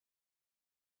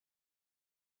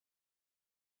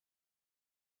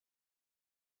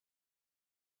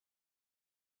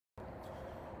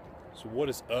So what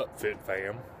is up, Fit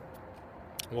Fam?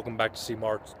 Welcome back to C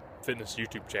Mark's Fitness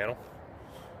YouTube channel.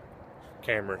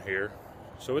 Cameron here.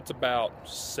 So it's about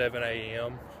 7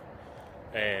 a.m.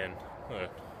 and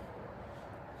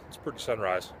it's pretty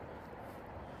sunrise.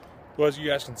 Well, as you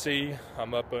guys can see,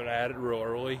 I'm up and at it real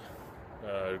early.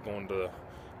 Going to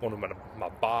my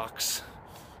box,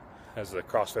 as the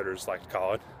Crossfitters like to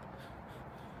call it.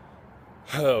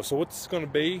 So what's going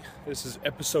to be? This is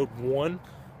episode 1.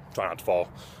 Try not to fall.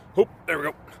 Oh, there we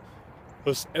go.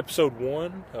 This is episode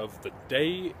 1 of the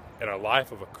day in a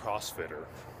life of a Crossfitter.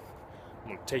 I'm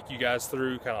going to take you guys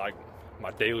through kind of like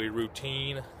my daily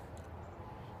routine.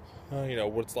 You know,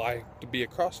 what it's like to be a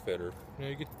Crossfitter. You know,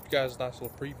 you get you guys a nice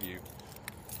little preview.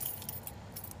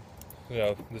 You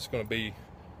know, this is going to be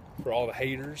for all the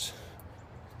haters.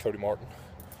 Cody Martin.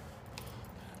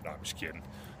 No, I'm just kidding.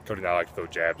 Cody and I like to throw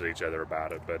jabs at each other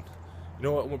about it, but you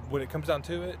know what? When it comes down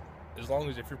to it, as long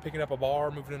as if you're picking up a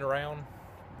bar, moving it around,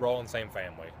 we're all in the same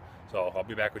family. So I'll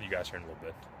be back with you guys here in a little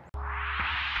bit.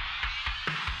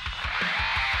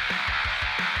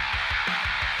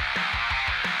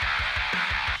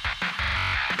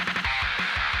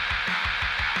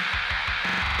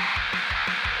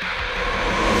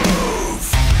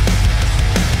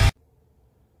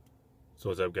 So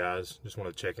what's up, guys? Just want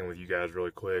to check in with you guys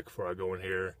really quick before I go in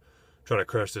here. Try to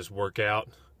crush this workout.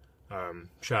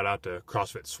 Shout out to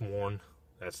CrossFit Sworn.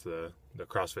 That's the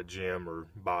CrossFit gym or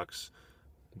box,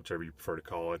 whichever you prefer to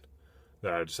call it,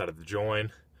 that I decided to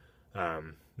join.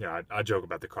 Yeah, I joke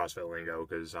about the CrossFit lingo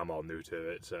because I'm all new to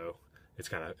it, so it's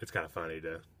kind of funny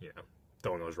to, you know,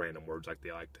 throw in those random words like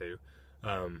they like to.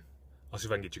 I'll see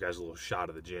if I can get you guys a little shot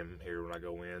of the gym here when I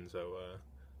go in. So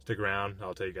stick around.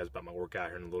 I'll tell you guys about my workout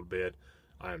here in a little bit.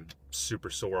 I'm super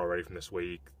sore already from this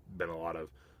week. Been a lot of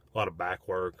back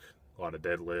work, a lot of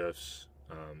deadlifts.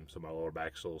 So my lower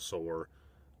back's a little sore.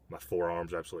 My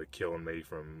forearms are absolutely killing me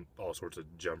from all sorts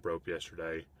of jump rope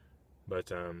yesterday.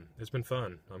 But it's been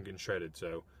fun. I'm getting shredded.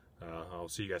 So I'll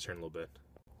see you guys here in a little bit.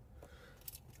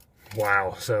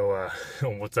 Wow. So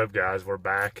what's up, guys? We're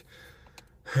back.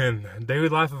 And daily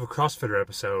life of a Crossfitter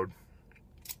episode.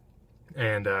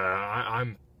 And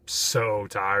I'm so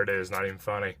tired. It is not even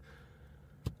funny.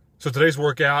 So today's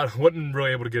workout, wasn't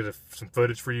really able to get some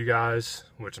footage for you guys,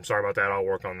 which I'm sorry about that. I'll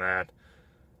work on that.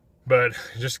 But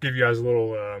just to give you guys a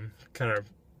little kind of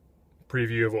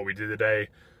preview of what we did today.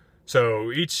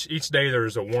 So each day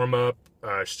there's a warm-up,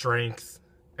 strength,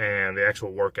 and the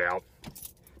actual workout.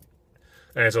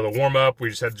 And so the warm-up, we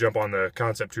just had to jump on the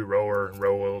Concept 2 rower and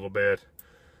row a little bit.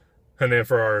 And then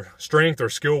for our strength or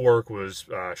skill work was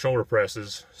shoulder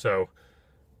presses. So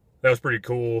that was pretty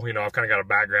cool. You know, I've kind of got a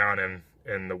background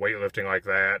in the weightlifting like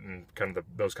that and kind of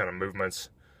those kind of movements.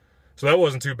 So that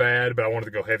wasn't too bad, but I wanted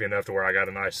to go heavy enough to where I got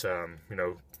a nice, you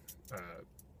know,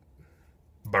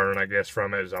 burn, I guess,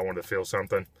 from it, as I wanted to feel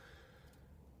something.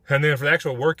 And then for the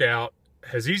actual workout,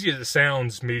 as easy as it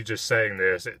sounds, me just saying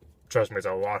this, trust me, it's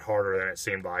a lot harder than it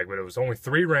seemed like, but it was only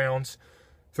 3 rounds,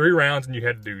 and you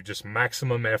had to do just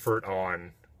maximum effort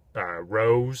on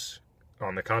rows,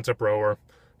 on the Concept rower,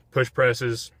 push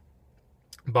presses,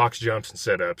 box jumps, and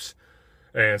sit-ups.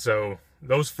 And so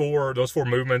those four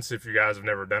movements, if you guys have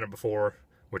never done it before,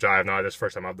 which I have not, this is the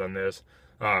first time I've done this,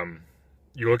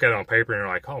 you look at it on paper and you're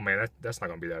like, oh man, that's not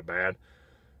going to be that bad.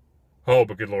 Oh,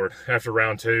 but good Lord, after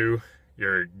round 2,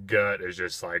 your gut is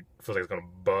just like, feels like it's going to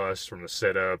bust from the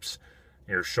sit-ups.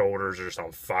 Your shoulders are just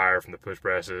on fire from the push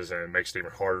presses, and it makes it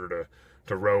even harder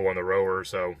to row on the rower.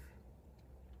 So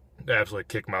it absolutely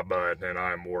kicked my butt, and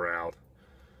I am wore out.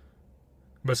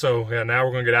 But so yeah, now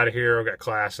we're gonna get out of here. I've got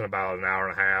class in about an hour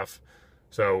and a half,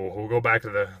 so we'll go back to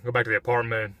the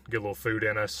apartment, get a little food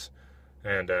in us,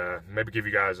 and maybe give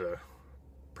you guys a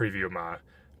preview of my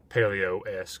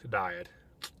paleo-esque diet.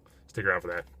 Stick around for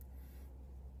that.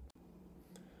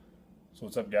 So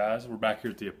what's up, guys? We're back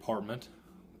here at the apartment,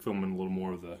 filming a little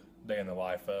more of the day in the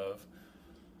life of.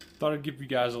 Thought I'd give you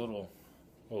guys a little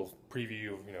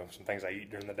preview of, you know, some things I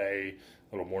eat during the day,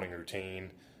 a little morning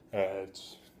routine.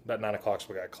 It's about 9 o'clock, so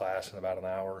we got class in about an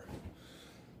hour.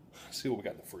 Let's see what we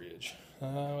got in the fridge.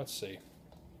 Let's see.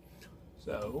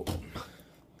 So, some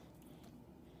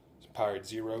Powerade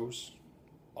Zeros.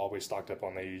 Always stocked up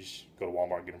on these. Go to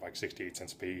Walmart and get them for like 68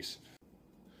 cents a piece.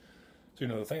 So, you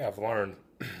know, the thing I've learned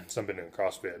since I've been doing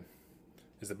CrossFit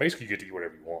is that basically you get to eat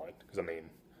whatever you want. Because, I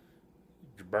mean,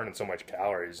 you're burning so much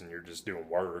calories and you're just doing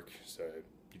work, so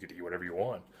you get to eat whatever you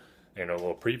want. And a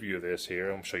little preview of this here.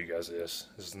 I'm going to show you guys this.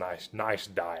 This is a nice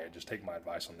diet. Just take my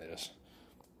advice on this.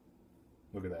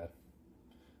 Look at that.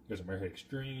 There's some Airhead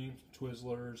Extreme,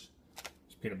 Twizzlers,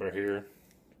 some peanut butter here.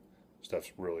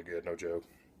 Stuff's really good, no joke.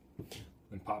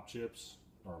 And pop chips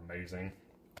are amazing.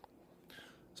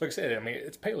 So like I said, I mean,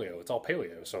 it's paleo. It's all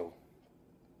paleo. So,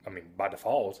 I mean, by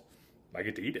default, I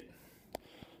get to eat it.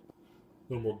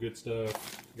 A little more good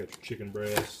stuff. You got your chicken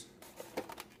breast.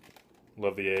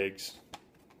 Love the eggs.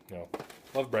 You know,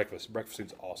 love breakfast. Breakfast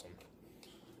food's awesome.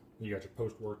 You got your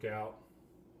post-workout.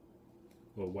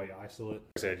 A little whey isolate.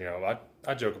 Like I said, you know,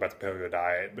 I joke about the paleo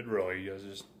diet, but really, you know,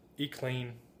 just eat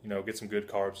clean. You know, get some good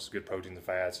carbs, good proteins and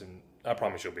fats, and I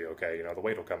promise you'll be okay. You know, the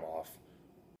weight will come off.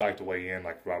 I like to weigh in,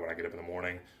 like right when I get up in the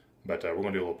morning. But we're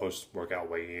going to do a little post-workout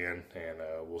weigh-in, and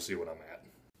we'll see what I'm at.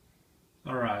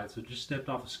 All right, so just stepped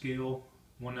off the scale,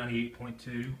 198.2.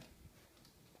 You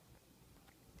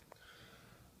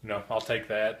know, I'll take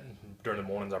that. During the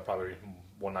mornings, I'm probably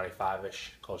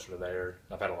 195-ish, closer to there.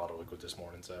 I've had a lot of liquid this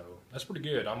morning, so that's pretty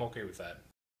good. I'm okay with that.